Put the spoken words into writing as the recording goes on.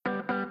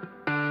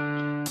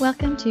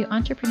Welcome to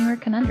Entrepreneur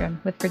Conundrum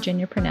with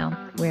Virginia Purnell,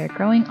 where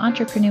growing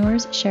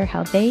entrepreneurs share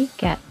how they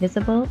get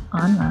visible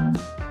online.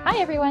 Hi,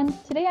 everyone.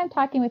 Today I'm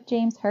talking with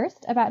James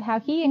Hurst about how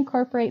he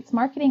incorporates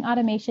marketing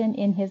automation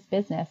in his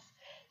business.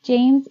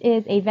 James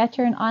is a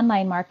veteran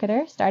online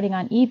marketer starting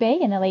on eBay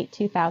in the late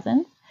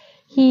 2000s.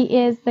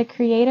 He is the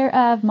creator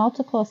of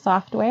multiple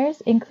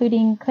softwares,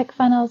 including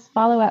ClickFunnels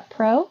Follow-Up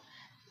Pro,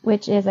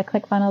 which is a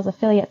ClickFunnels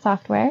affiliate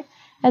software,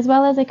 as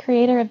well as a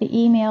creator of the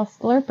email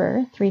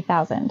Slurper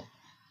 3000.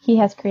 He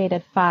has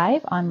created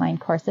 5 online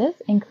courses,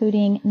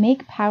 including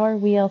Make Power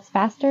Wheels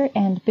Faster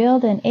and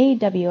Build an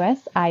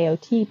AWS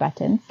IoT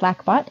Button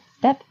Slackbot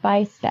Step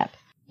by Step.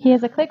 He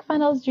is a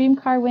ClickFunnels Dream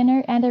Car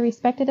winner and a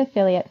respected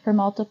affiliate for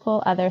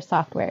multiple other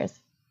softwares.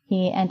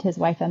 He and his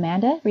wife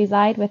Amanda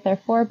reside with their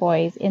 4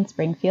 boys in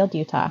Springfield,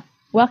 Utah.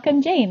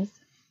 Welcome, James.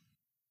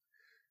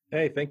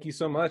 Hey, thank you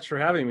so much for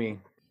having me.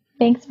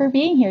 Thanks for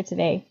being here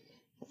today.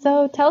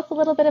 So tell us a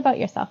little bit about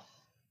yourself.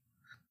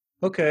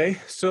 Okay,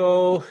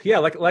 so yeah,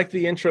 like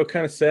the intro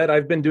kind of said,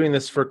 I've been doing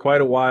this for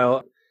quite a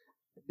while.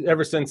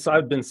 Ever since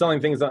I've been selling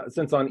things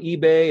since on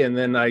eBay, and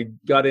then I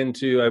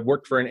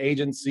worked for an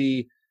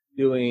agency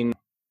doing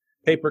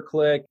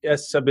pay-per-click.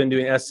 I've been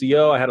doing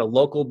SEO. I had a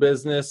local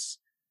business,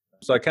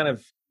 so I kind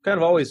of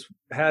always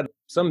had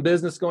some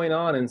business going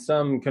on and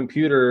some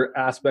computer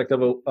aspect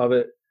of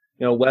it,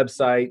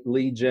 website,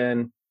 lead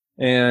gen.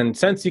 And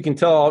since you can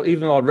tell,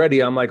 even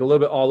already, I'm like a little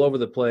bit all over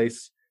the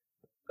place.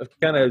 I've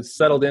kind of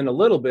settled in a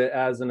little bit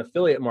as an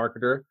affiliate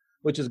marketer,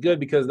 which is good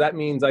because that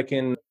means I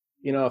can,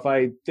 if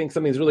I think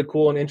something's really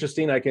cool and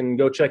interesting, I can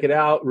go check it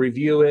out,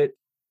 review it,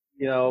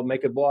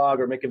 make a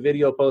blog or make a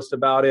video post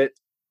about it.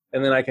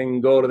 And then I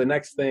can go to the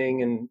next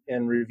thing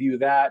and review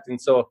that. And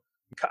so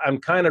I'm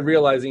kind of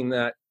realizing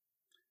that,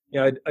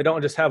 I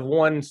don't just have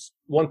one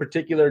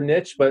particular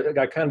niche, but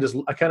I kind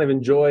of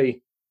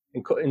enjoy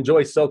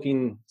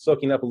soaking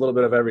up a little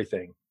bit of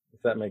everything,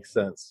 if that makes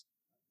sense.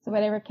 So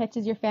whatever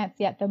catches your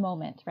fancy at the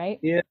moment, right?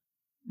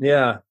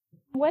 Yeah.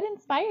 What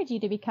inspired you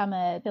to become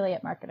an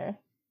affiliate marketer?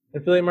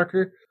 Affiliate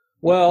marketer?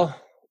 Well,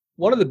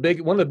 one of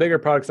the bigger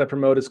products I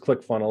promote is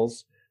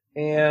ClickFunnels,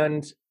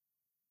 and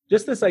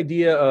just this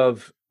idea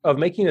of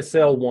making a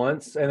sale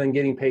once and then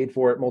getting paid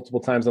for it multiple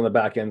times on the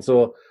back end.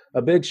 So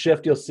a big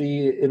shift you'll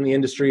see in the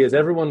industry is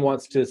everyone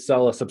wants to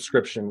sell a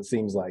subscription, it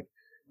seems like,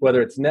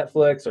 whether it's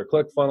Netflix or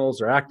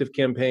ClickFunnels or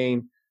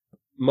ActiveCampaign,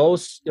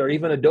 most, or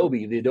even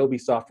Adobe, the Adobe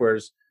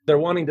softwares, they're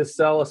wanting to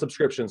sell a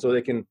subscription so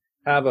they can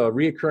have a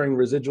reoccurring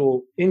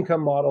residual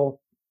income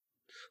model,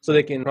 so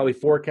they can probably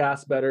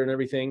forecast better and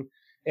everything.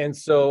 And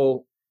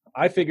so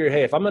I figured,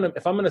 hey, if I'm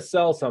gonna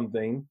sell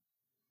something,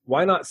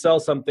 why not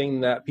sell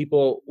something that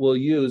people will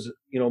use,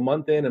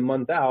 month in and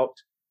month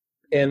out?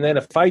 And then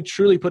if I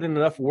truly put in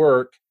enough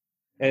work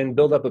and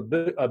build up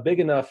a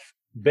big enough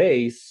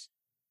base,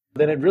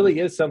 then it really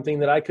is something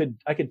that I could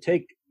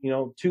take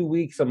 2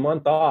 weeks, a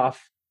month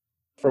off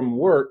from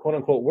work, quote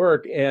unquote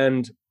work,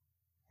 and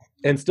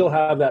still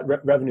have that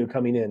revenue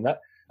coming in. That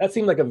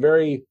seemed like a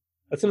very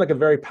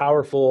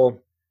powerful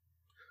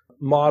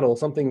model,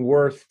 something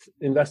worth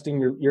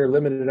investing your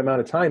limited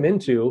amount of time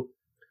into.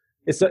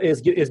 Is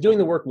doing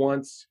the work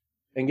once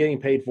and getting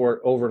paid for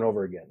it over and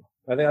over again.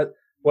 I think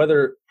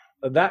whether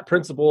that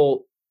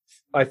principle,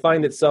 I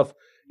find itself,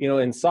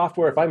 in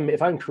software.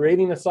 If I'm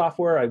creating a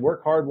software, I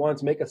work hard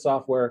once, make a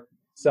software,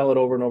 sell it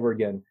over and over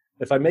again.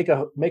 If I make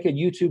a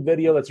YouTube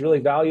video that's really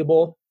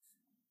valuable,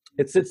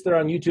 it sits there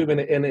on YouTube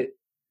and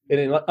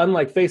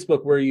unlike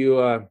Facebook where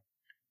the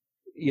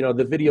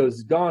video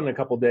is gone in a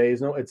couple of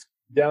days, it's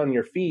down in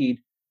your feed.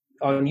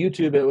 On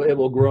YouTube, it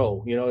will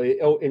grow.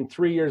 In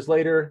 3 years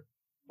later,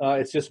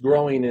 it's just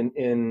growing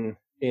in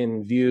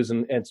views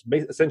and it's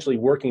essentially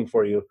working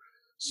for you.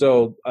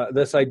 So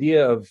this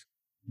idea of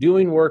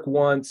doing work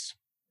once,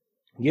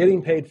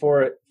 getting paid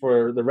for it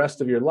for the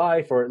rest of your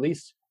life, or at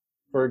least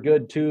for a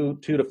good 2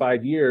 to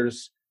 5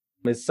 years,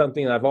 is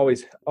something I've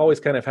always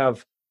kind of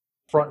have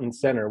front and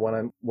center when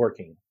I'm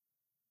working.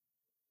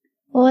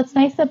 Well, what's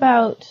nice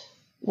about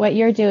what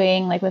you're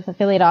doing, like with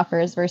affiliate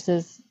offers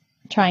versus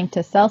trying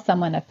to sell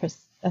someone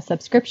a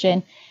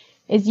subscription,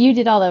 is you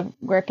did all the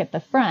work at the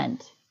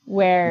front,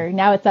 where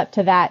now it's up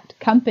to that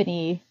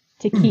company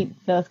to keep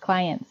those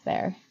clients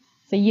there.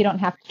 So you don't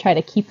have to try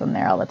to keep them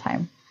there all the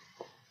time.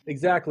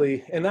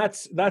 Exactly. And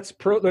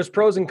there's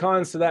pros and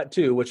cons to that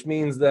too, which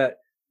means that,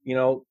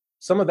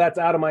 some of that's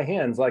out of my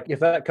hands. Like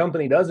if that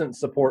company doesn't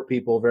support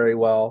people very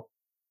well,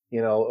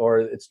 or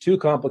it's too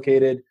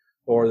complicated,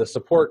 or the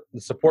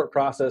support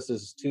process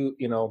is too,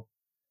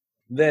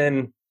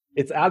 then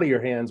it's out of your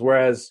hands.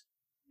 Whereas,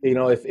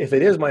 if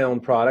it is my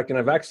own product, and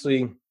I've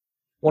actually,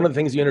 one of the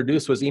things you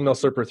introduced was Email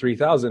Slurper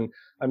 3000.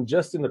 I'm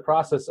just in the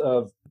process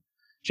of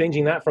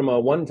changing that from a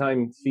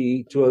one-time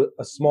fee to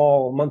a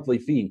small monthly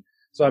fee.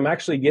 So I'm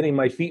actually getting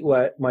my feet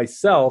wet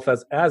myself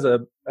as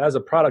a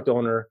product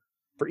owner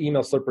for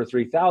Email Slurper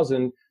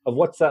 3000 of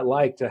what's that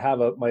like to have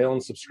my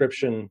own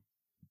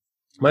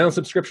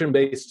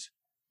subscription-based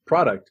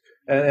product.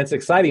 And it's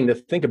exciting to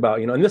think about,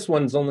 and this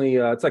one's only,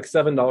 it's like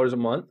 $7 a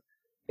month.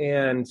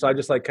 And so I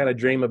just kind of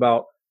dream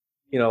about,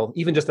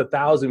 even just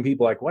 1,000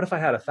 people, like what if I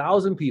had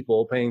 1,000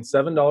 people paying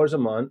 $7 a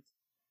month?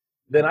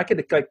 Then I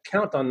could like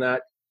count on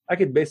that. I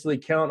could basically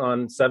count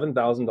on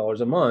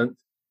 $7,000 a month,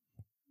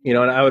 and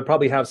I would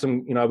probably have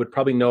some, I would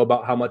probably know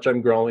about how much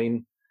I'm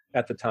growing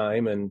at the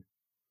time. And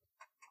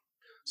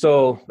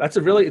so it's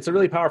a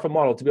really powerful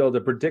model to be able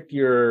to predict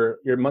your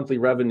monthly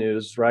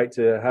revenues, right?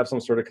 To have some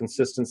sort of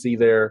consistency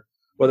there,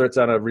 whether it's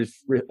on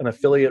an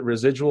affiliate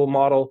residual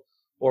model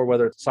or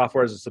whether it's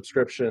software as a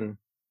subscription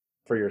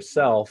for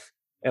yourself.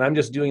 And I'm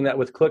just doing that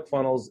with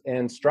ClickFunnels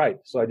and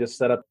Stripe. So I just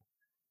set up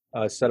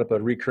a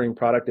recurring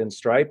product in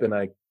Stripe, and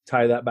I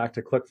tie that back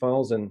to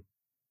ClickFunnels, and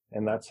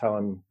that's how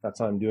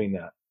I'm doing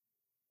that.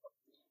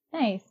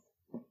 Nice.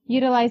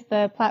 Utilize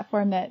the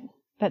platform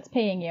that's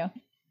paying you.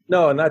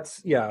 No, and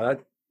that's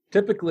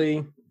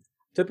typically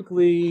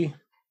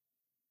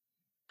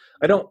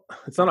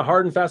it's not a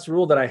hard and fast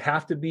rule that I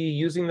have to be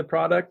using the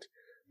product,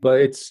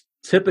 but it's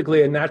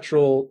typically a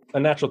natural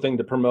thing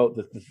to promote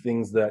the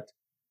things that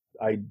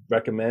I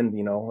recommend,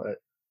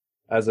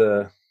 as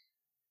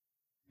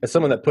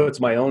someone that puts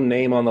my own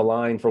name on the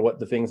line for what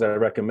the things I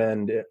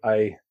recommend,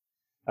 I'd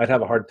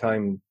have a hard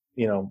time,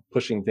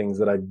 pushing things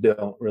that I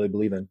don't really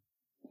believe in.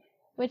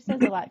 Which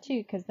says a lot too,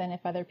 because then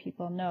if other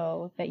people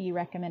know that you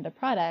recommend a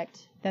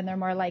product, then they're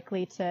more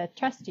likely to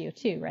trust you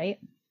too, right?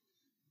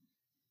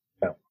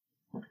 Yeah.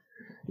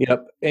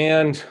 Yep.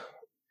 And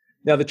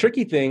now the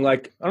tricky thing,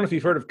 like, I don't know if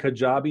you've heard of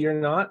Kajabi or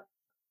not.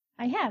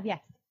 I have, yes.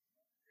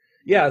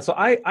 Yeah. So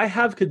I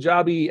have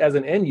Kajabi as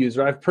an end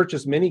user. I've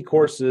purchased many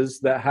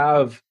courses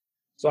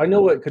so I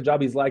know what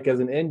Kajabi is like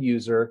as an end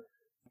user.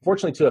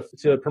 Fortunately,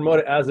 to promote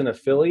it as an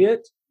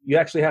affiliate, you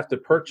actually have to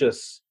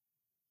purchase.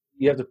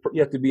 You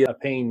have to be a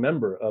paying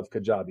member of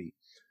Kajabi,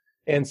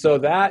 and so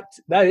that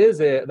is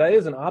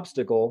an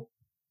obstacle.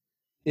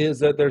 Is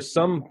that there's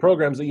some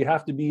programs that you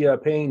have to be a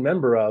paying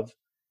member of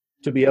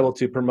to be able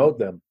to promote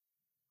them,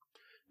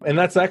 and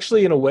that's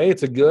actually, in a way,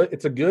 it's a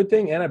good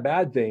thing and a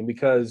bad thing,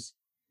 because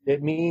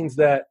it means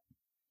that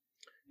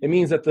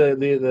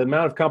the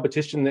amount of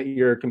competition that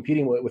you're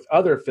competing with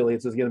other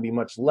affiliates is going to be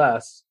much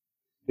less,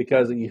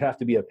 because you have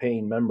to be a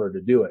paying member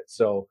to do it.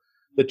 So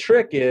the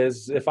trick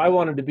is, if I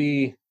wanted to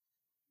be,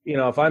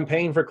 if I'm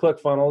paying for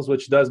ClickFunnels,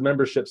 which does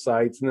membership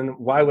sites, and then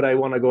why would I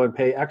want to go and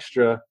pay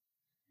extra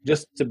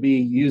just to be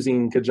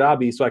using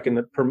Kajabi so I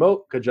can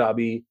promote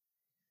Kajabi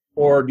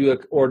or do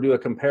a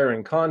compare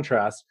and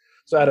contrast?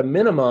 So at a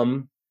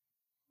minimum,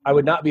 I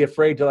would not be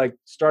afraid to like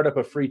start up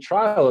a free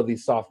trial of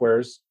these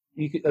softwares.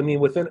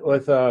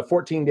 With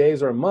 14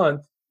 days or a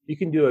month, you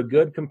can do a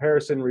good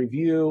comparison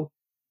review,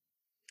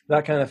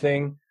 that kind of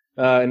thing,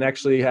 and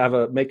actually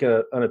make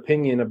an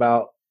opinion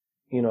about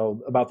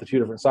the two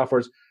different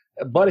softwares.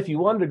 But if you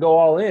wanted to go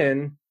all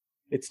in,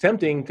 it's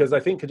tempting, because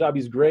I think Kajabi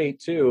is great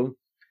too.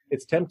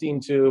 It's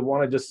tempting to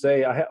want to just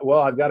say,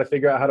 I've got to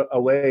figure out a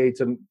way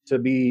to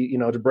be,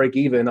 to break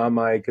even on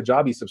my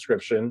Kajabi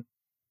subscription.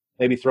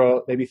 Maybe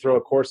throw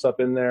a course up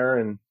in there,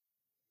 and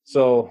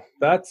so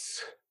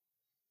that's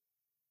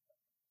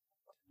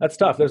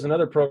tough. There's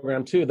another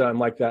program too that I'm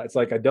like that. It's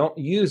like I don't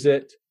use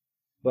it,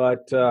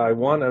 but I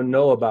want to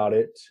know about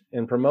it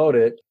and promote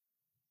it.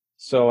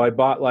 So I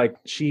bought like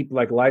cheap,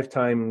 like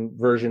lifetime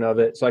version of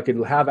it, so I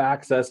could have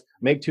access,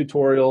 make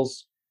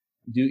tutorials,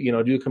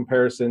 do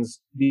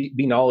comparisons, be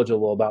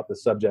knowledgeable about the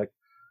subject.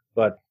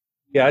 But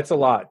yeah, it's a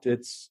lot.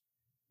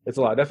 It's a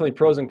lot. Definitely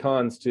pros and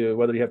cons to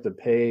whether you have to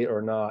pay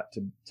or not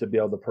to be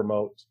able to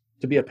promote,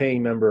 to be a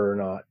paying member or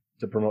not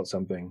to promote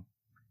something.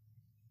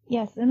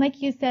 Yes, and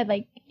like you said,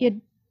 like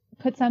you'd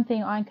put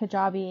something on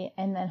Kajabi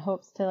and then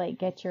hopes to like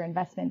get your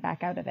investment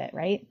back out of it,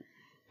 right?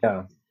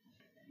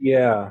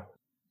 Yeah.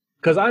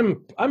 Because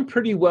I'm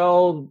pretty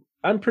well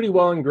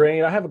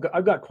ingrained.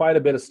 I've got quite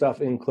a bit of stuff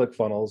in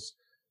ClickFunnels,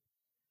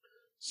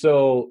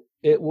 so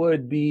it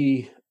would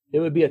be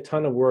a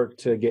ton of work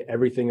to get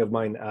everything of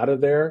mine out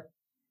of there.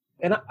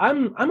 And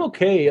I'm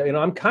okay.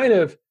 I'm kind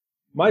of,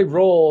 my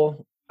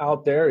role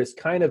out there is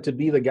kind of to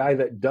be the guy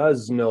that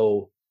does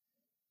know,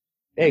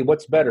 hey,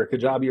 what's better,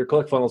 Kajabi or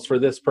ClickFunnels for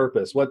this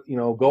purpose? What,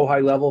 Go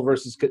High Level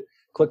versus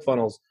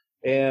ClickFunnels.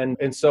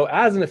 And so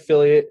as an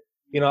affiliate,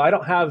 I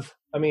don't have,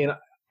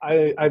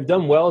 I've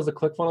done well as a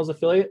ClickFunnels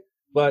affiliate,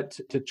 but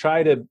to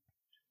try to,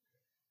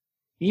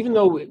 even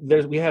though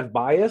we have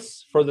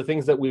bias for the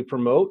things that we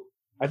promote,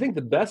 I think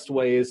the best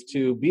way is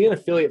to be an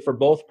affiliate for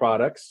both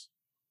products,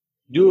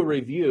 do a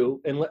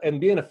review, and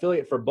be an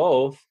affiliate for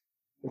both,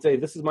 and say,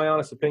 this is my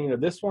honest opinion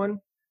of this one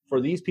for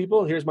these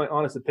people. Here's my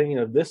honest opinion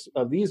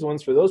of these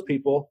ones for those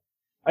people.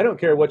 I don't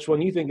care which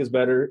one you think is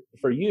better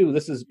for you.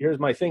 Here's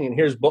my thing,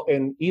 and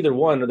and either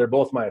one, or they're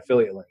both my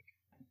affiliate link.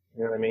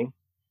 You know what I mean?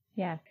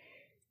 Yeah.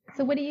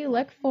 So what do you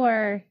look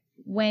for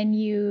when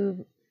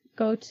you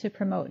go to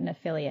promote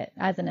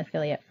as an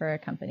affiliate for a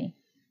company?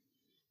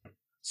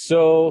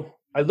 So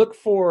I look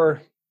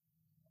for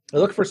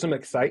some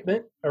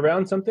excitement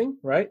around something,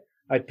 right?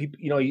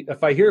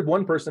 If I hear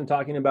one person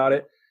talking about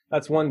it,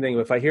 that's one thing.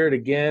 If I hear it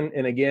again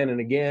and again and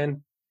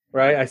again,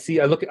 right?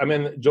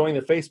 Join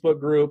the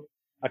Facebook group.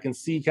 I can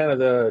see kind of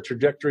the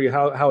trajectory,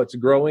 how it's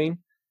growing.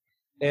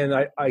 and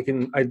I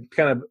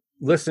kind of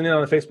listen in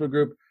on the Facebook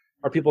group.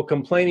 Are people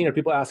complaining? Are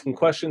people asking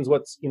questions?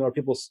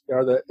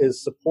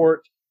 Is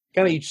support?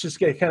 Kind of, you just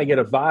get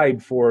a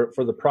vibe for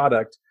the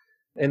product.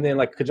 And then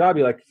like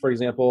Kajabi, like for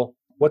example,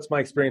 what's my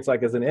experience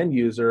like as an end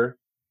user?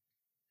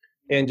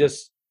 And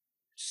just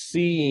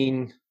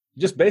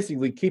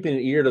basically keeping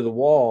an ear to the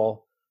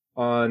wall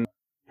on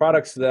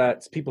products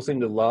that people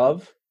seem to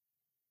love,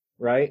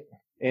 right?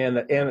 And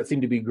that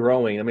seem to be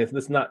growing. I mean,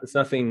 it's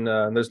nothing.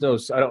 There's no.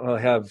 I don't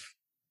really have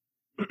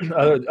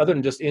other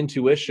than just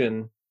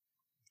intuition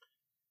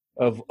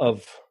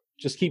of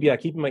just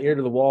keeping my ear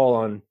to the wall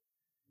on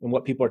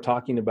what people are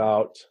talking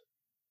about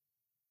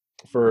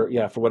for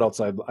what else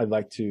I'd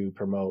like to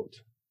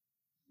promote.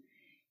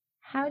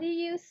 How do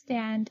you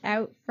stand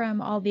out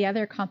from all the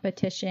other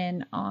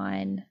competition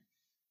on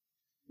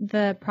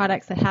the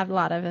products that have a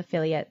lot of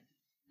affiliates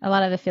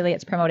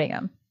promoting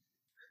them?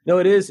 No,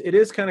 it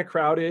is kind of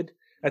crowded.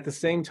 At the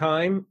same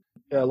time,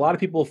 a lot of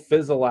people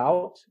fizzle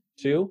out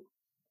too.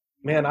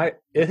 Man,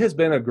 it has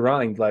been a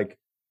grind. Like,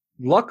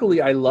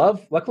 luckily I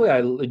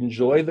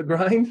enjoy the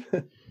grind.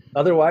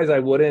 Otherwise I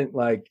wouldn't.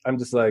 Like, I'm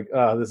just like,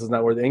 oh, this is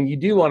not worth it. And you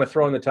do want to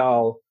throw in the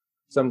towel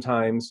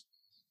sometimes.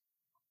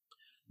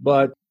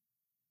 But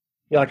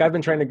yeah, like I've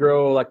been trying to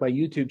grow like my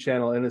YouTube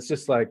channel, and it's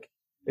just like,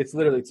 it's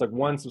like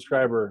one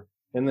subscriber,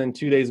 and then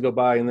 2 days go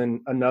by and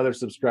then another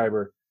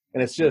subscriber.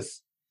 And it's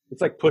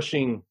like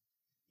pushing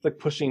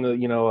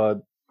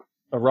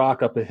a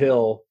rock up a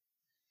hill,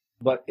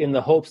 but in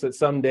the hopes that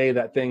someday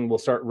that thing will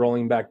start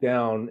rolling back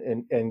down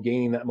and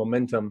gaining that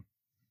momentum.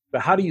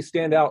 But how do you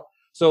stand out?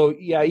 So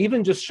yeah,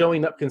 even just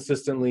showing up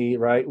consistently,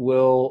 right,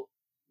 will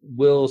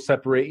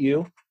separate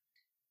you.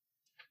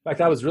 In fact,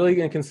 I was really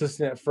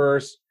inconsistent at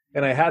first,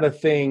 and I had a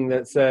thing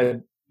that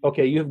said,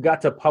 okay, you've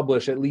got to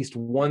publish at least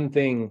one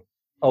thing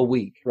a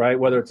week, right?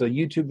 Whether it's a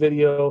YouTube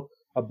video,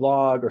 a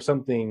blog, or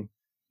something.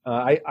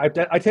 I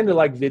tend to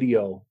like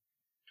video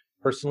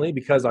personally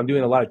because I'm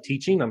doing a lot of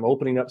teaching. I'm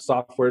opening up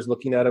softwares,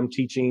 looking at them,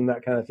 teaching,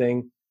 that kind of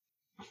thing.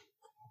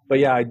 But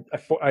yeah,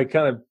 I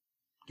kind of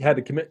had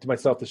to commit to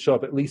myself to show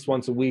up at least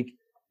once a week.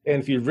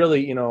 And if you're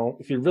really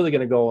going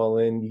to go all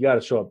in, you got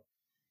to show up.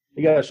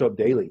 You got to show up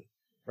daily,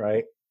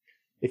 right?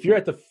 If you're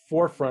at the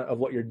forefront of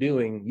what you're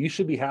doing, you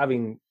should be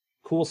having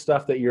cool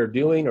stuff that you're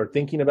doing or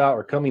thinking about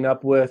or coming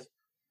up with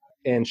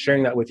and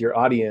sharing that with your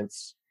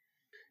audience.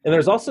 And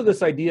there's also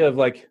this idea of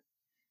like,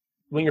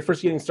 when you're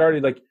first getting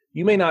started, like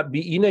you may not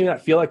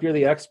feel like you're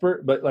the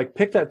expert, but like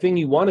pick that thing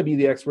you want to be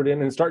the expert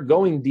in and start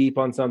going deep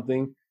on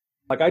something.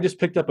 Like I just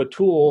picked up a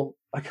tool.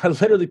 Like I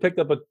literally picked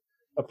up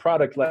a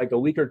product like a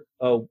week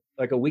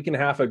and a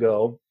half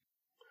ago,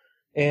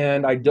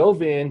 and I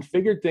dove in,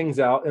 figured things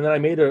out, and then I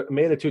made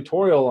a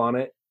tutorial on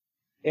it.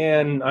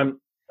 And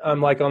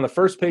I'm like on the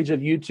first page of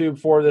YouTube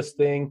for this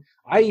thing.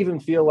 I even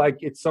feel like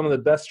it's some of the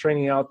best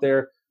training out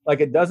there.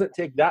 Like it doesn't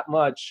take that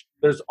much.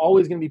 There's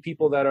always going to be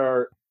people that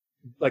are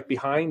like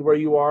behind where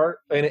you are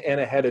and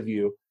ahead of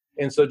you.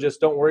 And so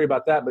just don't worry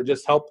about that, but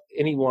just help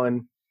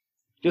anyone,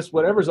 just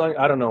whatever's on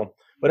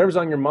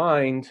your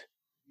mind.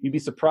 You'd be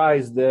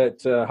surprised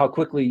that how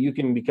quickly you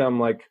can become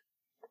like,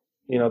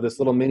 this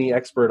little mini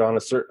expert on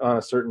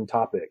a certain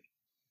topic.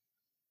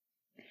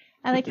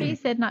 I like how you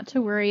said not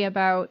to worry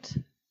about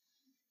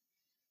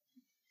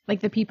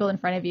like the people in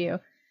front of you,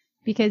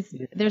 because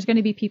there's going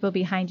to be people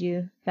behind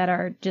you that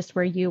are just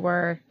where you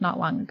were not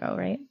long ago,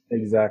 right?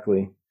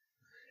 Exactly.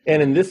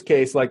 And in this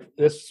case, like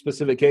this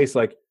specific case,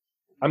 like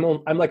I'm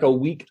like a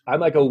week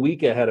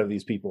ahead of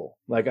these people.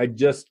 Like I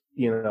just,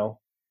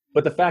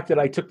 but the fact that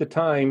I took the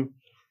time,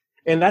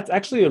 and that's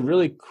actually a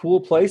really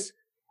cool place.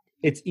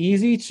 It's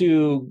easy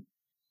to,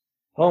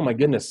 oh my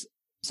goodness.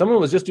 Someone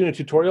was just doing a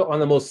tutorial on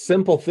the most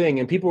simple thing,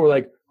 and people were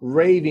like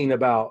raving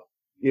about,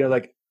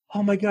 like,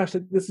 oh my gosh,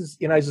 this is,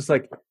 and I was just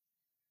like,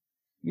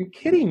 you're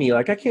kidding me.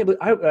 Like, I can't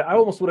believe, I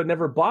almost would have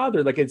never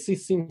bothered. Like, it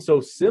seemed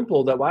so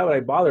simple that why would I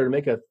bother to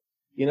make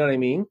you know what I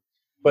mean?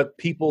 But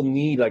people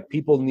need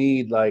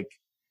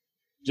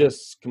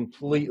just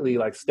completely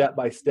like step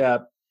by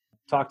step,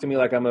 talk to me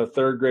like I'm a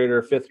third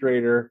grader, fifth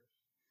grader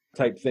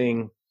type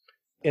thing.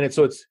 And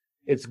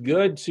it's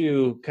good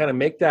to kind of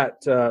make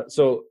that.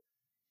 So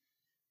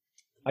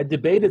I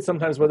debated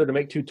sometimes whether to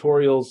make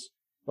tutorials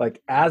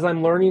like as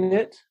I'm learning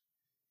it,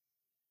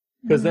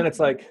 because then it's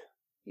like,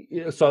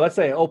 so let's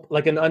say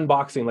like an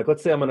unboxing. Like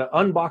let's say I'm going to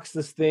unbox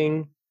this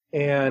thing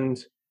and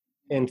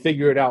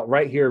figure it out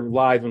right here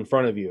live in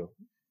front of you,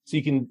 so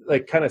you can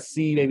like kind of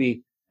see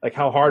maybe like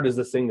how hard is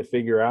this thing to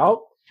figure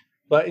out.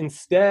 But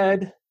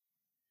instead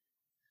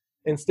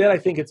I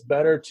think it's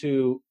better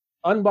to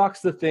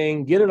unbox the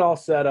thing, get it all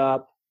set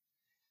up,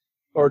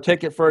 or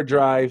take it for a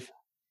drive,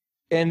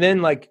 and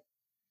then like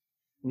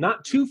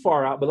not too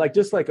far out, but like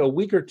just like a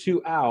week or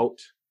two out,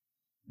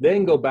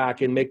 then go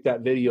back and make that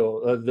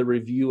video, the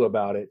review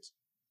about it.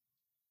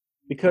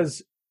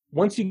 Because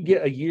once you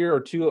get a year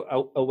or two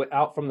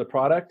out from the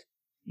product,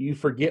 you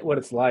forget what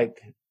it's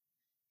like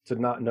to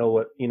not know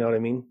what, you know what I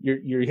mean?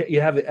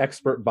 You have the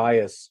expert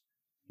bias.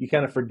 You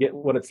kind of forget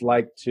what it's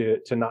like to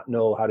not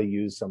know how to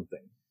use something.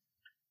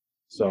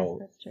 So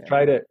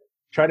yes,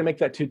 try to make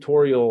that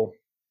tutorial,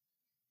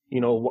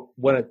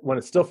 when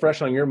it's still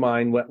fresh on your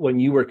mind, when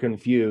you were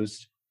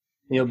confused,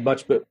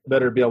 much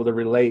better be able to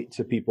relate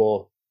to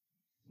people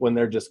when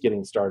they're just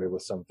getting started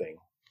with something.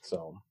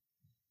 So,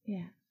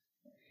 yeah.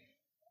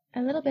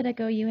 A little bit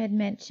ago, you had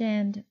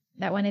mentioned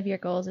that one of your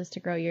goals is to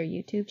grow your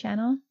YouTube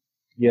channel.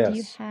 Yes. Do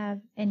you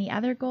have any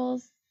other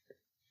goals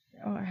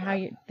or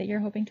that you're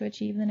hoping to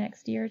achieve in the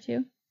next year or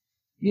two?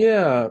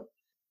 Yeah.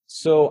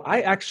 So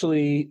I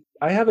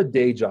have a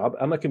day job.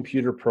 I'm a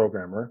computer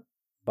programmer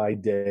by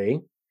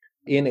day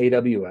in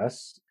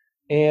AWS,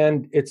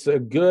 and it's a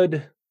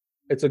good,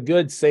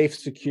 safe,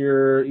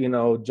 secure,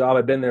 job.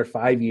 I've been there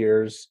 5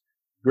 years.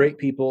 Great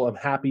people. I'm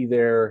happy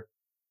there.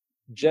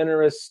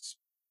 Generous,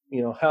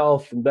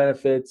 health and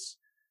benefits,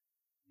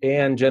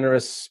 and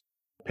generous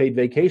paid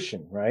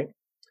vacation, right?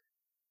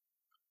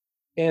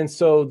 And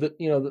so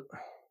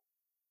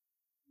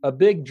a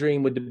big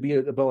dream would be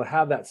able to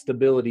have that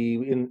stability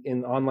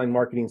in the online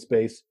marketing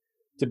space,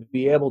 to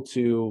be able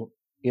to,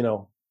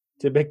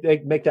 to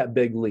make that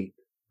big leap,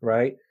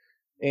 right?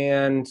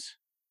 And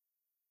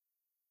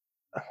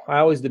I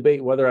always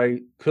debate whether I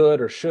could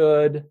or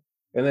should.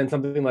 And then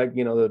something like,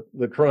 the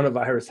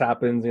coronavirus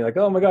happens, and you're like,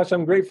 oh my gosh,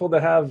 I'm grateful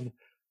to have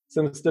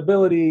some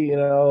stability,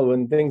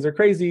 when things are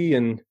crazy,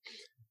 and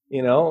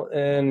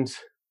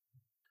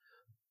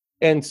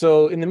and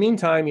so in the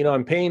meantime,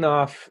 I'm paying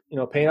off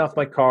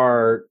my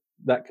car,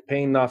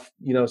 paying off,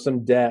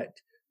 some debt,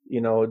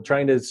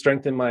 trying to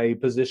strengthen my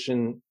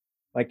position,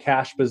 my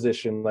cash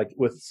position, like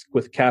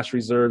with cash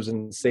reserves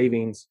and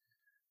savings.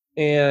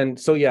 And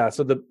so, yeah,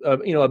 so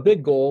a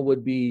big goal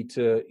would be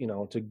to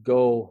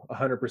go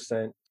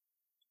 100%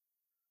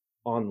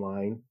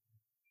 online.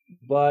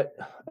 But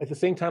at the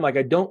same time, like,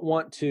 I don't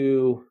want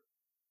to,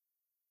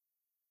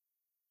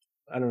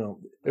 I don't know,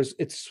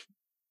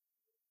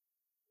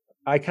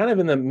 I kind of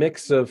in the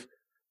mix of,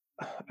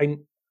 I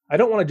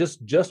don't want to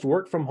just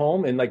work from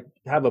home and like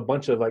have a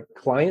bunch of like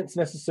clients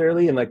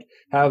necessarily, and like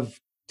have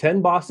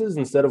 10 bosses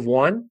instead of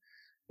one.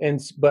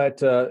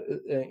 But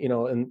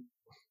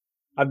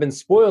I've been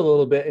spoiled a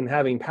little bit in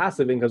having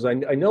passive income, because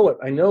I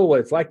know what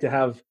it's like to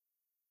have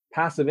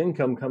passive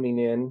income coming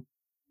in.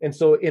 And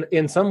so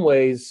in some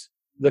ways,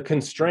 the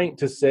constraint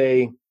to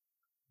say,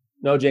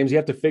 no, James, you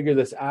have to figure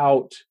this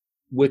out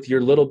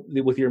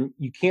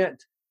you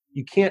can't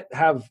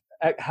have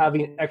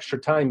having extra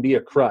time be a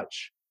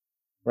crutch,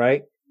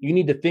 right? You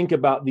need to think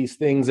about these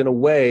things in a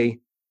way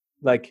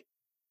like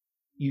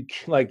you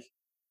can't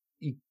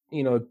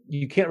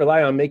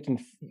rely on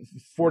making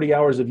 40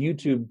 hours of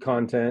YouTube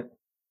content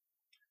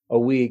a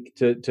week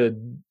to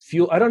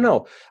fuel. I don't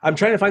know. I'm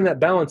trying to find that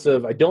balance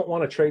of, I don't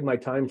want to trade my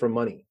time for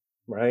money,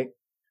 right?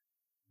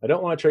 I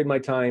don't want to trade my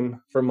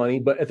time for money,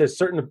 but there's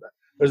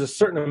a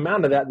certain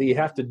amount of that you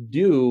have to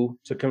do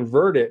to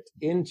convert it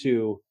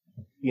into,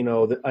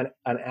 an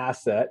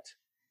asset.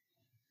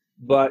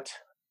 But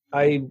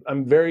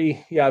I'm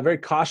very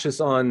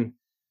cautious on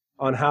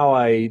how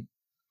I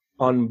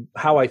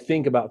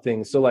think about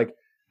things. So like,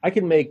 I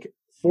can make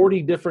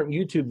 40 different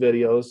YouTube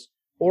videos,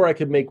 or I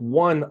could make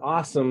one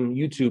awesome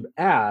YouTube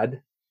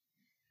ad,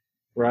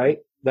 right?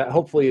 That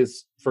hopefully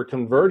is for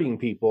converting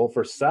people,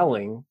 for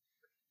selling,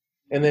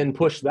 and then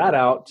push that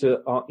out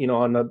to,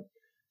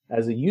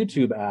 as a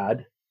YouTube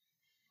ad.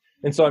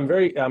 And so I'm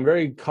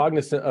very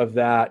cognizant of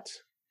that.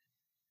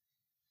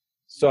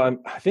 So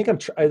I think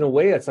in a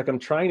way, it's like I'm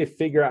trying to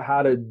figure out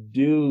how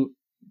to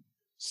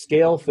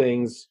scale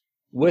things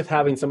with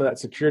having some of that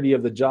security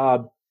of the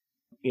job,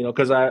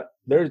 because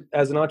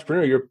as an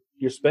entrepreneur,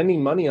 you're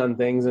spending money on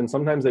things, and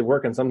sometimes they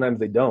work and sometimes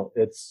they don't.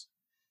 It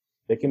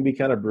can be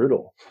kind of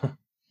brutal.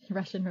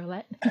 Russian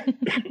roulette.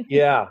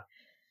 Yeah,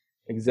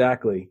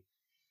 exactly.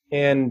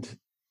 And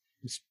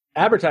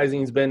advertising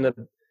has been,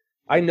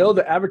 I know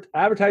that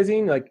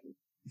advertising, like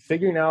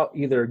figuring out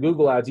either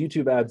Google ads,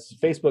 YouTube ads,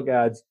 Facebook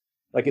ads,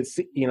 like it's,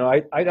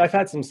 I've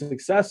had some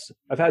success.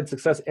 I've had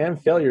success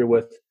and failure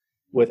with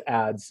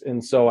ads.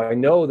 And so I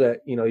know that,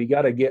 you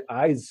got to get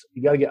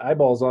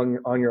eyeballs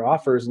on your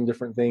offers and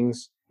different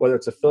things, whether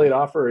it's affiliate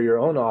offer or your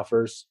own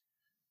offers.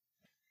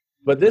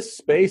 But this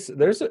space,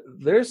 it's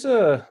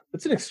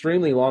an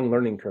extremely long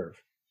learning curve,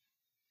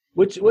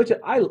 which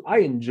I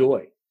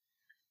enjoy.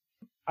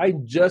 I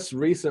just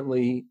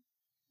recently,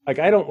 I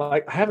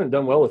haven't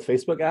done well with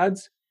Facebook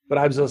ads, but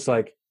I was just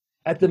like,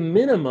 at the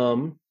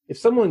minimum, if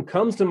someone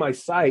comes to my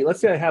site, let's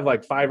say I have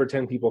like 5 or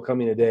 10 people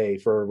coming a day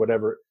for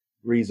whatever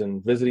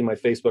reason, visiting my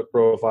Facebook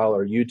profile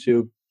or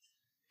YouTube.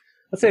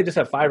 Let's say I just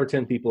have 5 or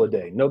 10 people a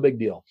day, no big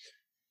deal.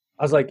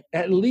 I was like,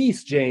 at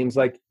least, James,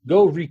 like,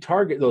 go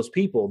retarget those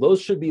people. Those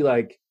should be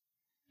like,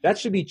 that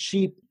should be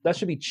cheap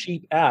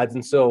ads.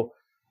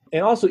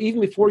 And also,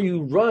 even before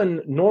you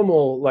run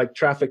normal like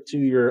traffic to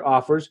your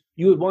offers,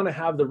 you would want to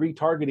have the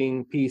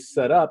retargeting piece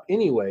set up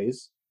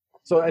anyways.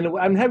 So, and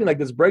I'm having like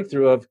this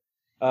breakthrough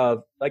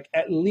of like,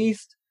 at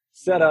least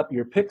set up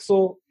your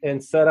pixel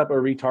and set up a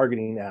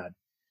retargeting ad.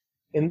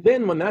 And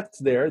then when that's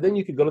there, then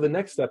you could go to the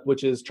next step,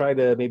 which is try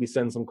to maybe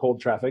send some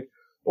cold traffic,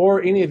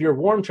 or any of your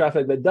warm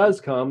traffic that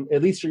does come.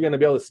 At least you're going to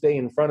be able to stay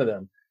in front of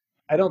them.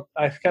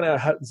 I kind of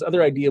have this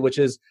other idea, which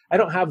is I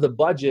don't have the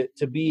budget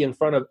to be in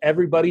front of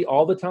everybody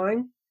all the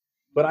time,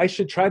 but I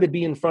should try to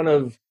be in front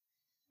of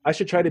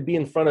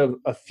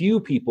a few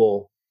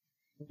people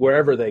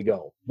wherever they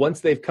go. Once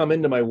they've come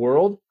into my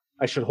world,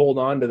 I should hold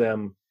on to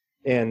them.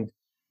 And,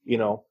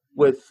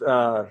 with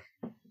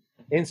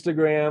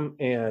Instagram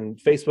and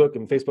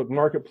Facebook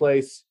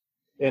Marketplace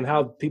and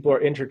how people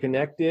are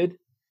interconnected,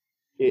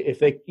 if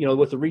they,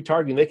 with the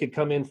retargeting, they could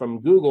come in from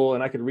Google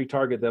and I could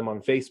retarget them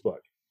on Facebook.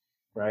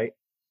 Right.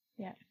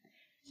 Yeah.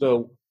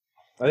 So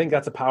I think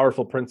that's a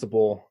powerful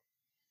principle,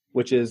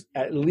 which is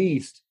at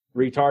least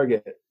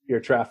retarget your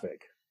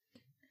traffic.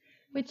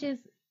 Which is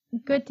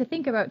good to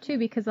think about too,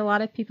 because a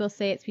lot of people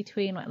say it's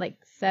between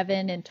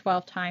 7 and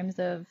 12 times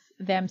of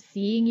them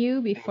seeing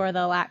you before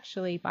they'll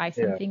actually buy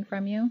something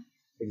from you.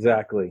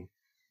 Exactly.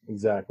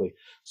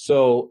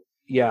 So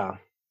yeah,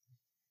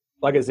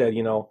 like I said,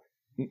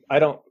 I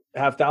don't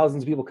have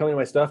thousands of people coming to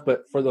my stuff,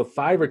 but for the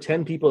 5 or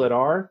 10 people that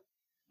are,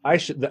 I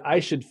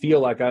should feel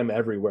like I'm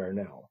everywhere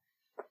now.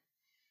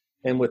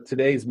 And with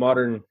today's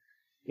modern,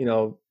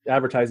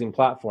 advertising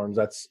platforms,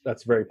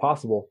 that's very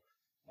possible.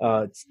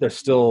 There's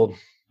still,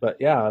 but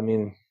yeah, I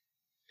mean,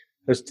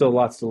 there's still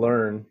lots to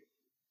learn.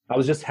 I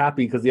was just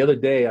happy because the other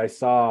day I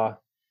saw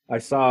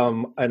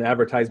an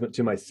advertisement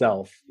to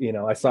myself.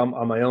 I saw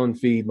on my own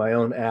feed, my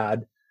own ad.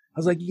 I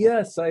was like,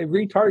 yes, I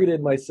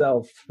retargeted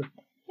myself.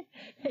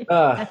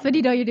 That's when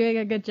you're doing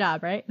a good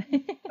job, right?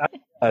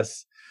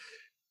 Yes.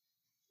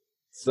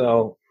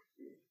 So,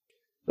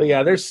 but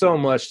yeah, there's so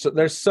much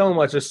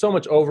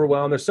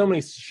overwhelm. There's so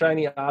many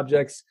shiny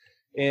objects.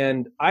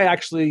 And I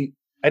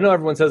know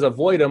everyone says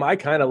avoid them. I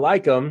kind of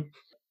like them.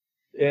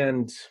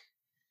 And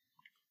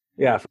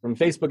yeah, from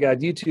Facebook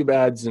ads, YouTube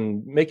ads,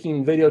 and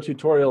making video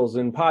tutorials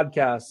and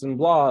podcasts and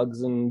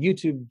blogs and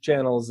YouTube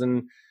channels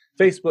and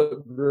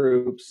Facebook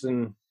groups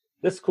and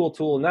this cool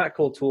tool and that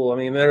cool tool. I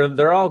mean,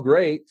 they're all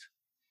great,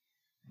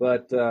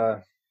 but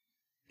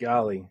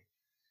golly,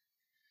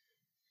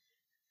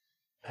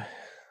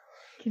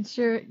 can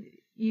sure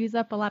use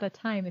up a lot of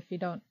time if you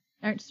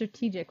aren't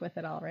strategic with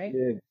it all, right?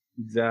 Yeah,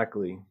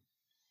 exactly.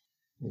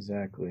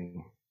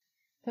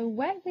 So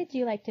what would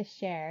you like to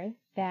share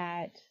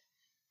that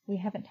we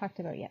haven't talked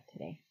about yet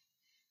today?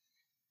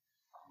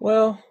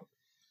 Well,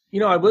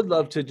 I'd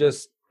love to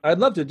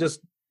just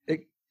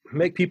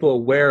make people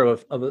aware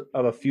of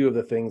a few of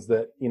the things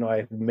that,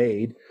 I've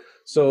made.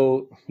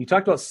 So you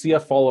talked about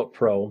CF Follow-Up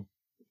Pro.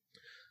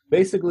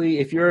 Basically,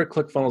 if you're a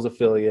ClickFunnels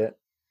affiliate,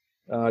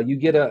 you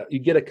get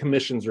a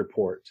commissions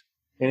report.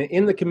 And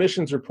in the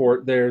commissions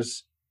report,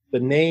 there's the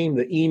name,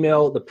 the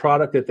email, the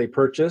product that they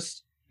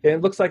purchased. And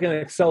it looks like an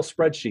Excel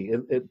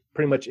spreadsheet. It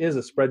pretty much is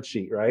a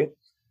spreadsheet, right?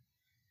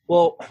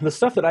 Well, the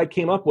stuff that I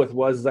came up with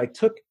was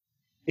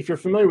if you're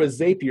familiar with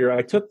Zapier,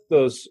 I took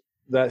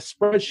that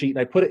spreadsheet and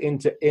I put it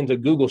into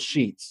Google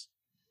Sheets.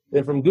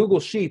 Then from Google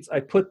Sheets, I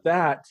put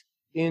that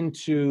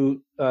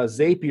into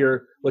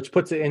Zapier, which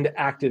puts it into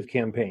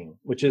ActiveCampaign,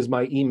 which is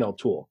my email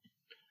tool.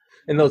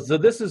 And so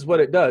this is what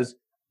it does.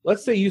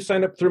 Let's say you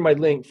sign up through my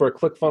link for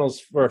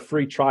ClickFunnels for a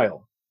free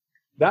trial.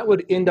 That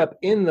would end up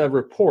in the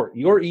report,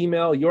 your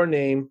email, your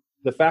name,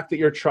 the fact that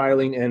you're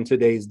trialing, and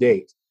today's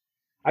date.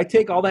 I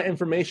take all that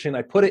information,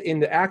 I put it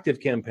into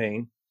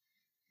ActiveCampaign,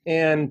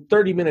 and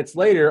 30 minutes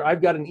later,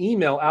 I've got an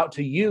email out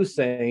to you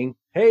saying,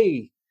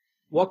 hey,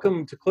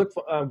 welcome to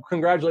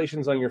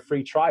congratulations on your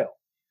free trial,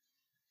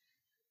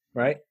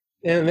 right?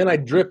 And then I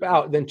drip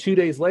out. Then 2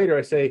 days later,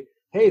 I say,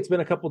 hey, it's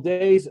been a couple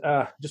days.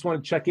 Just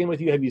want to check in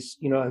with you. Have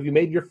you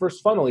made your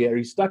first funnel yet? Are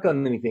you stuck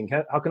on anything?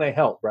 How can I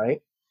help,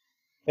 right?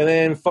 And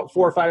then 4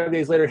 or 5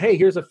 days later, hey,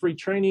 here's a free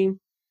training.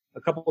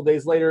 A couple of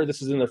days later,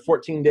 this is in the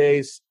 14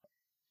 days.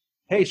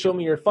 Hey, show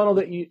me your funnel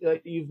that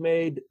you've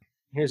made.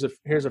 Here's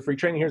a free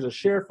training. Here's a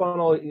share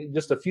funnel.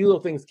 Just a few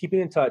little things,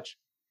 keeping in touch.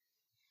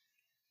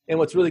 And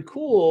what's really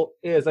cool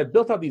is I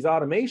built out these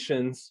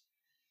automations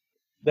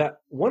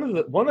that one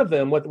of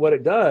them, what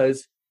it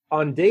does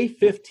on day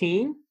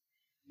 15,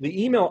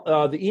 the email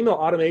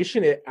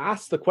automation, it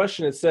asks the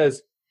question. It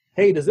says,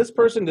 hey, does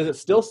it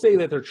still say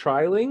that they're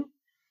trialing,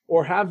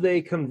 or have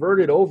they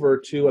converted over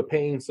to a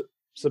paying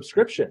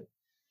subscription?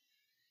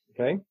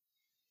 Okay.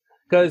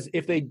 Because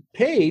if they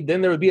paid,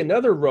 then there would be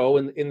another row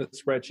in the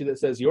spreadsheet that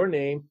says your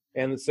name,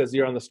 and it says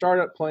you're on the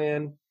startup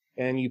plan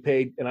and you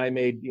paid, and I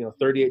made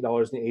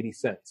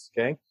 $38.80.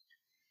 Okay.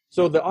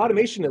 So the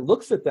automation, it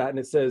looks at that and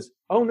it says,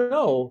 oh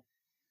no,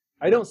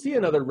 I don't see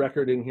another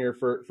record in here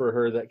for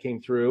her that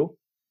came through.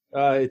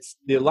 It's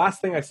the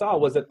last thing I saw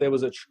was that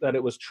that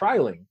it was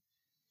trialing.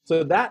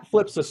 So that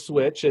flips a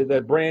switch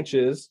that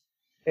branches,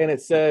 and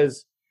it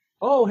says,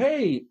 oh,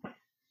 hey,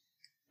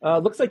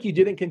 looks like you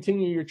didn't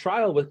continue your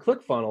trial with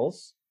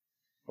ClickFunnels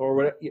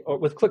or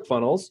with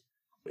ClickFunnels.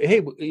 Hey,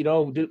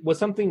 was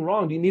something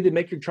wrong? Do you need to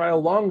make your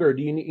trial longer?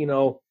 Do you need,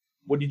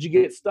 what did you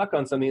get stuck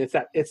on something?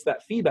 It's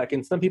that feedback.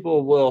 And some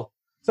people will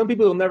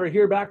never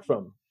hear back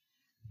from.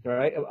 All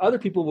right. Other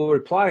people will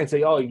reply and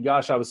say, oh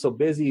gosh, I was so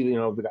busy,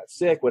 we got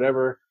sick,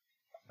 whatever.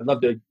 I'd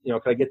love to,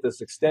 can I get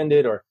this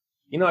extended? Or,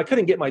 I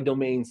couldn't get my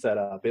domain set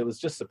up. It was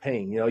just a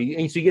pain,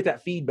 and so you get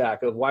that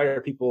feedback of why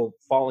are people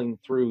falling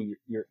through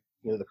your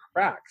the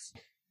cracks.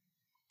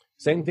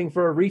 Same thing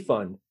for a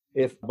refund.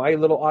 If my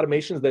little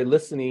automations, they're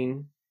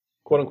listening,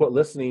 quote unquote,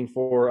 listening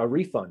for a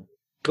refund,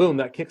 boom,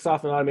 that kicks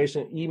off an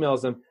automation,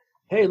 emails them,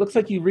 hey, looks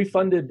like you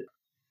refunded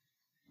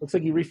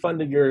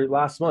your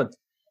last month.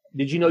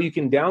 Did you know you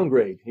can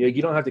downgrade?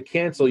 You don't have to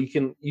cancel.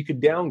 You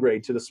could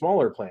downgrade to the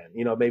smaller plan.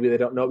 Maybe they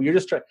don't know. You're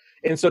just trying.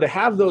 And so to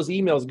have those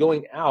emails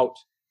going out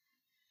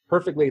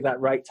perfectly at that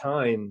right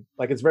time,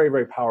 like, it's very,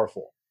 very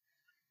powerful.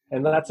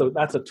 And that's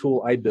a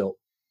tool I built.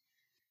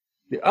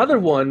 The other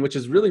one, which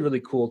is really,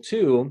 really cool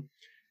too,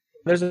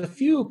 there's a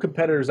few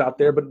competitors out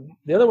there, but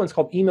the other one's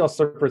called Email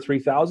Serper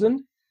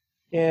 3000.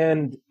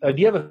 And do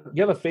you have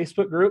a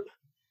Facebook group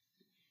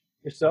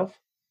yourself?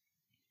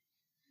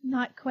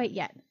 Not quite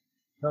yet.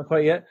 Not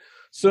quite yet.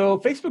 So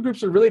Facebook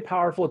groups are really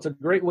powerful. It's a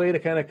great way to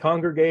kind of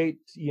congregate,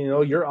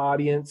 your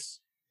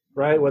audience,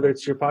 right? Whether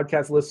it's your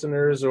podcast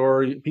listeners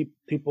or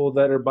people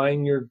that are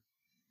buying your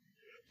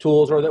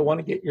tools or that want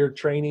to get your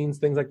trainings,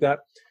 things like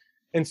that.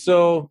 And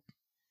so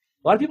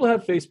a lot of people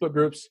have Facebook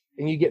groups,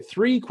 and you get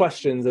 3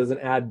 questions as an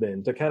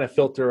admin to kind of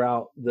filter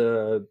out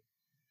the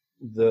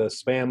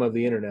spam of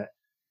the internet.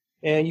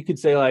 And you could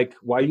say, like,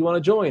 why do you want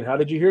to join? How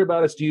did you hear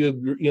about us? Do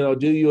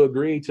you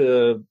agree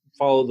to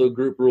follow the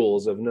group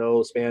rules of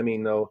no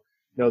spamming, no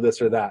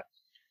this or that?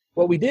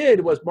 What we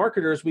did was,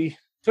 marketers, we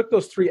took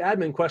those 3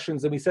 admin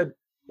questions and we said,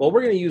 well,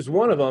 we're going to use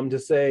one of them to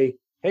say,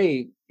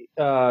 hey,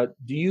 would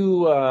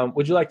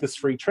you like this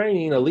free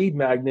training, a lead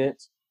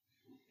magnet?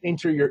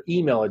 Enter your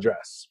email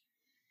address.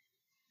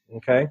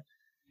 Okay,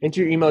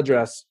 enter your email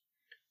address.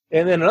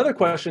 And then another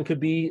question could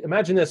be,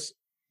 imagine this.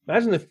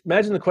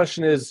 Imagine the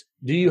question is,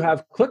 do you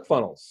have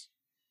ClickFunnels?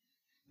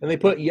 And they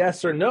put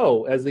yes or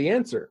no as the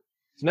answer.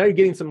 So now you're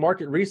getting some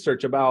market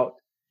research about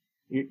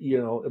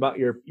about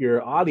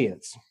your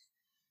audience.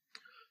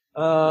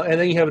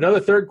 And then you have another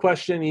third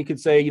question. You could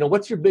say,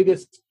 what's your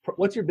biggest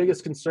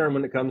concern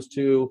when it comes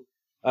to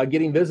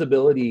getting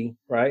visibility,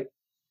 right,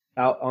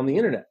 out on the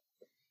internet?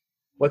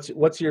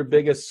 What's your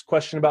biggest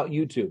question about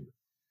YouTube?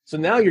 So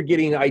now you're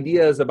getting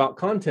ideas about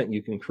content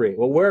you can create.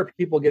 Well, where are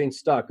people getting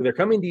stuck? They're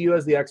coming to you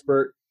as the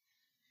expert.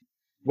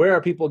 Where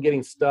are people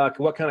getting stuck?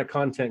 What kind of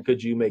content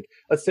could you make?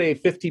 Let's say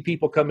 50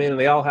 people come in and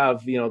they all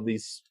have,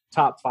 these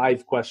top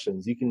 5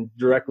 questions. You can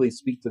directly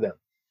speak to them.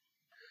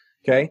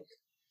 Okay.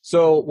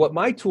 So what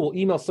my tool,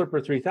 Email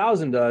Serper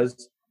 3000,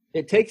 does,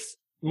 it takes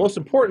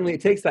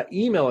that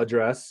email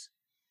address,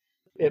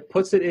 it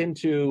puts it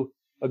into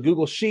a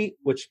Google Sheet,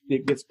 which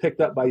it gets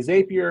picked up by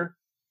Zapier.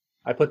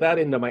 I put that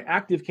into my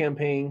Active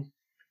campaign,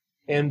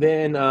 and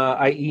then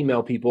I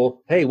email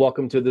people, hey,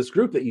 welcome to this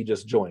group that you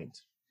just joined.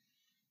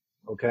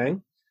 Okay.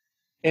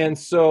 And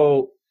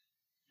so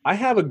I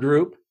have a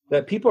group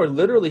that people are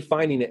literally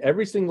finding it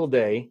every single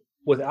day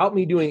without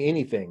me doing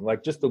anything,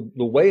 like just the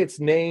way it's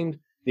named,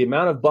 the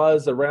amount of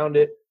buzz around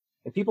it.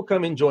 And people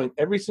come in, join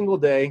every single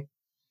day.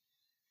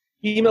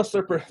 Email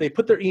Serper, they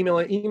put their email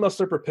in, Email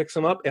Serper picks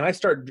them up, and I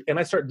start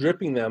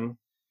dripping them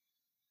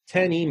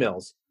 10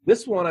 emails.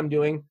 This one I'm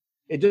doing,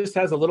 it just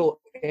has a little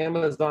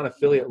Amazon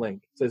affiliate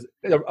link. It says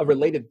a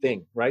related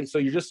thing, right? So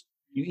you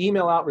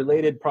email out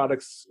related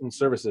products and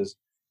services.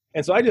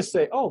 And so I just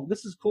say, oh,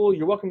 this is cool.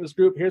 You're welcome to this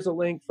group. Here's a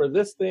link for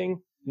this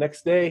thing.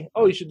 Next day,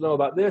 oh, you should know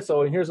about this.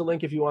 Oh, and here's a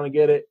link if you want to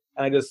get it.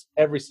 And I just,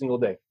 every single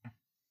day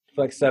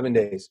for like 7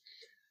 days.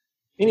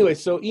 Anyway,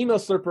 so Email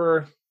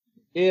Serper,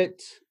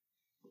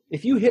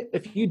 if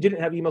you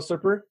didn't have Email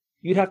Serper,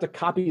 you'd have to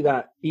copy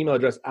that email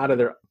address out of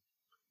there.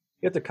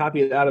 You have to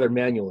copy it out of there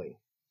manually.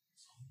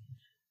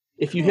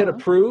 If you hit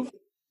approve,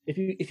 if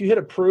you hit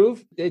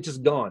approve, it's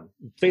just gone.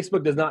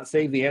 Facebook does not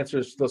save the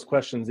answers to those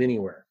questions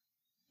anywhere.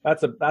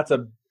 That's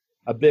a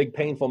big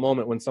painful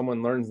moment when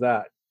someone learns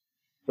that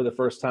for the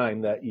first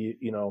time, that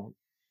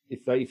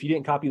if you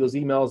didn't copy those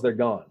emails, they're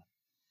gone.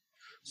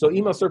 So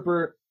Email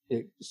Serper,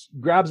 it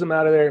grabs them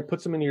out of there and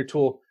puts them into your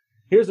tool.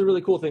 Here's a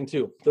really cool thing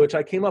too, which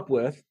I came up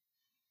with,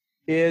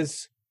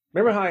 is,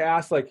 remember how I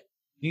asked, like,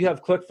 do you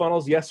have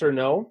ClickFunnels, yes or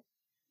no?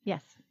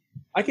 Yes.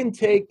 I can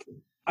take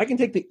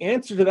the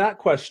answer to that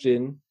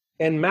question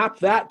and map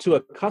that to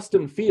a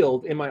custom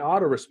field in my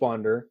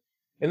autoresponder.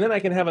 And then I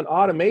can have an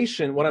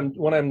automation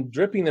when I'm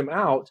dripping them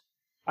out.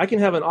 I can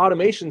have an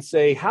automation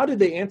say, how did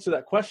they answer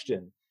that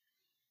question?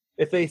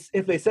 If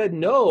they said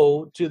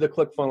no to the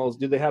ClickFunnels,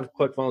 do they have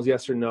ClickFunnels,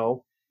 yes or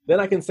no? Then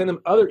I can send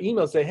them other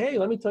emails, say, hey,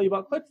 let me tell you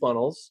about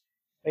ClickFunnels,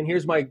 and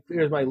here's my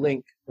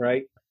link,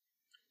 right,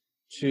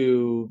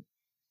 to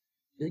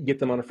get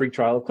them on a free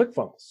trial of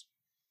ClickFunnels.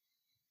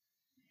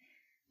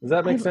 Does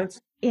that make sense?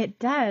 It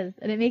does,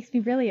 and it makes me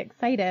really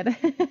excited.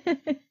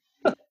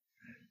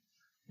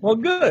 Well,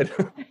 good.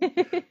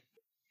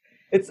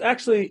 It's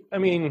actually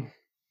really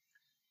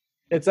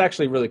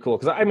cool,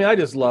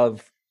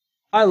 because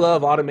I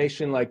love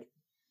automation, like,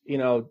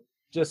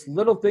 just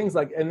little things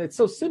like, and it's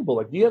so simple.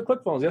 Like, do you have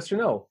ClickFunnels? Yes or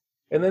no?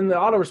 And then the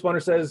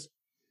autoresponder says,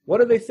 what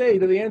do they say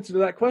to the answer to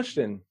that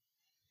question?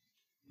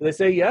 Do they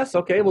say yes?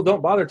 Okay, well,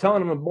 don't bother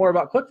telling them more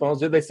about ClickFunnels.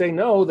 Did they say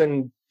no?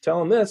 Then tell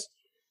them this.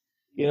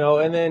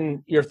 And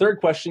then your third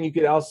question, you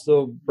could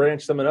also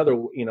branch them another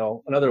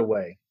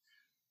way.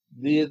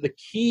 The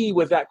key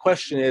with that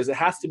question is it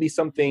has to be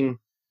something.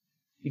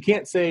 You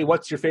can't say,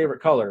 what's your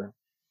favorite color?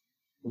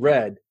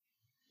 Red,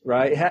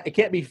 right? It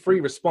can't be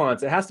free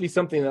response. It has to be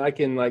something that I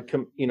can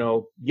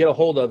get a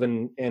hold of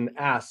and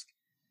ask.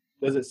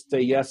 Does it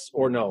say yes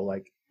or no?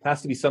 Like, it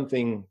has to be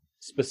something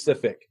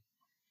specific.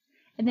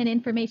 And then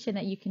information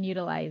that you can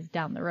utilize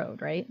down the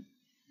road, right?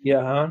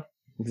 Yeah,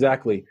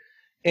 exactly.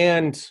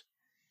 And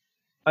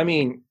I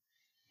mean,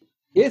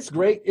 it's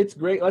great. It's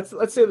great.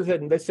 Let's say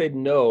they said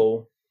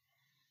no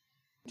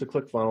to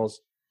ClickFunnels.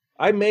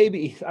 I may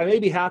be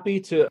happy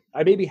to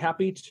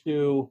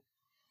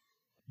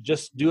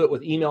just do it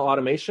with email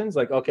automations.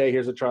 Like, okay,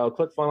 here's a trial of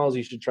ClickFunnels.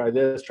 You should try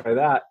this, try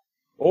that.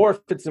 Or if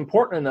it's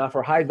important enough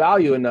or high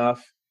value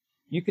enough,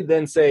 you could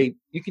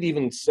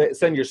even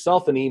send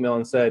yourself an email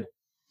and said,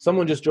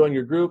 someone just joined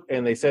your group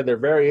and they said they're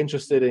very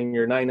interested in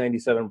your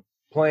 $997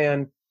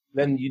 plan.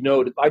 Then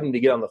I need to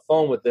get on the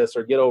phone with this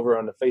or get over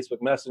on the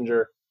Facebook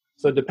Messenger.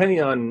 So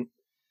depending on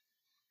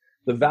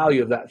the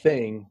value of that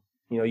thing,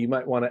 you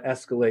might want to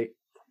escalate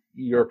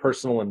your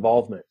personal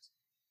involvement.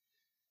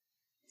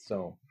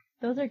 So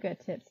those are good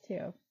tips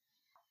too.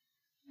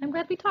 I'm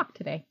glad we talked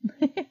today.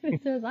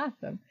 This was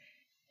awesome.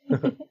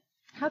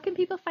 How can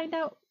people find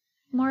out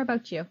more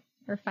about you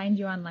or find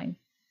you online?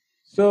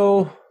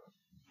 So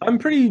I'm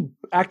pretty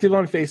active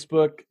on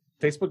Facebook.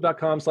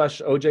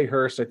 Facebook.com/OJ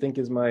Hurst, I think,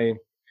 is my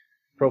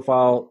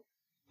profile.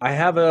 I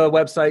have a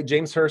website,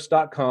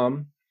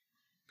 jameshurst.com.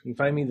 You can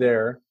find me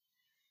there.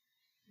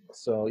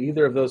 So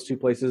either of those two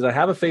places. I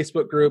have a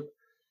Facebook group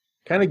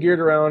kind of geared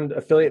around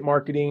affiliate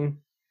marketing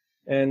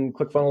and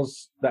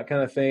ClickFunnels, that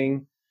kind of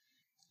thing.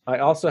 I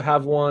also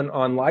have one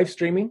on live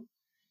streaming.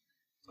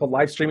 It's called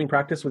Live Streaming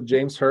Practice with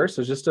James Hurst.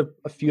 There's just a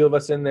few of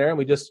us in there, and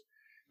we just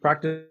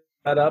practice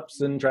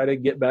setups and try to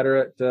get better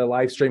at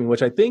live streaming,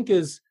 which I think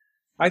it's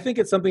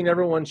something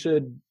everyone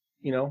should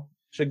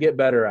get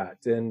better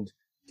at and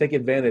take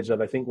advantage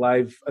of. I think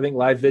live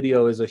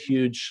video is a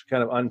huge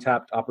kind of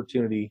untapped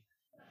opportunity.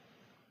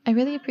 I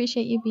really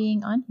appreciate you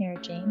being on here,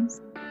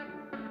 James.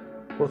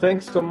 Well,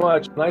 thanks so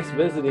much. Nice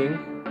visiting.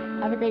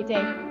 Have a great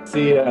day.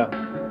 See ya.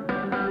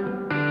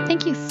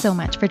 Thank you so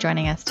much for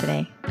joining us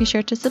today. Be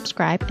sure to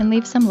subscribe and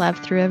leave some love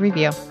through a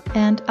review.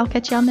 And I'll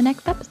catch you on the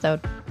next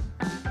episode.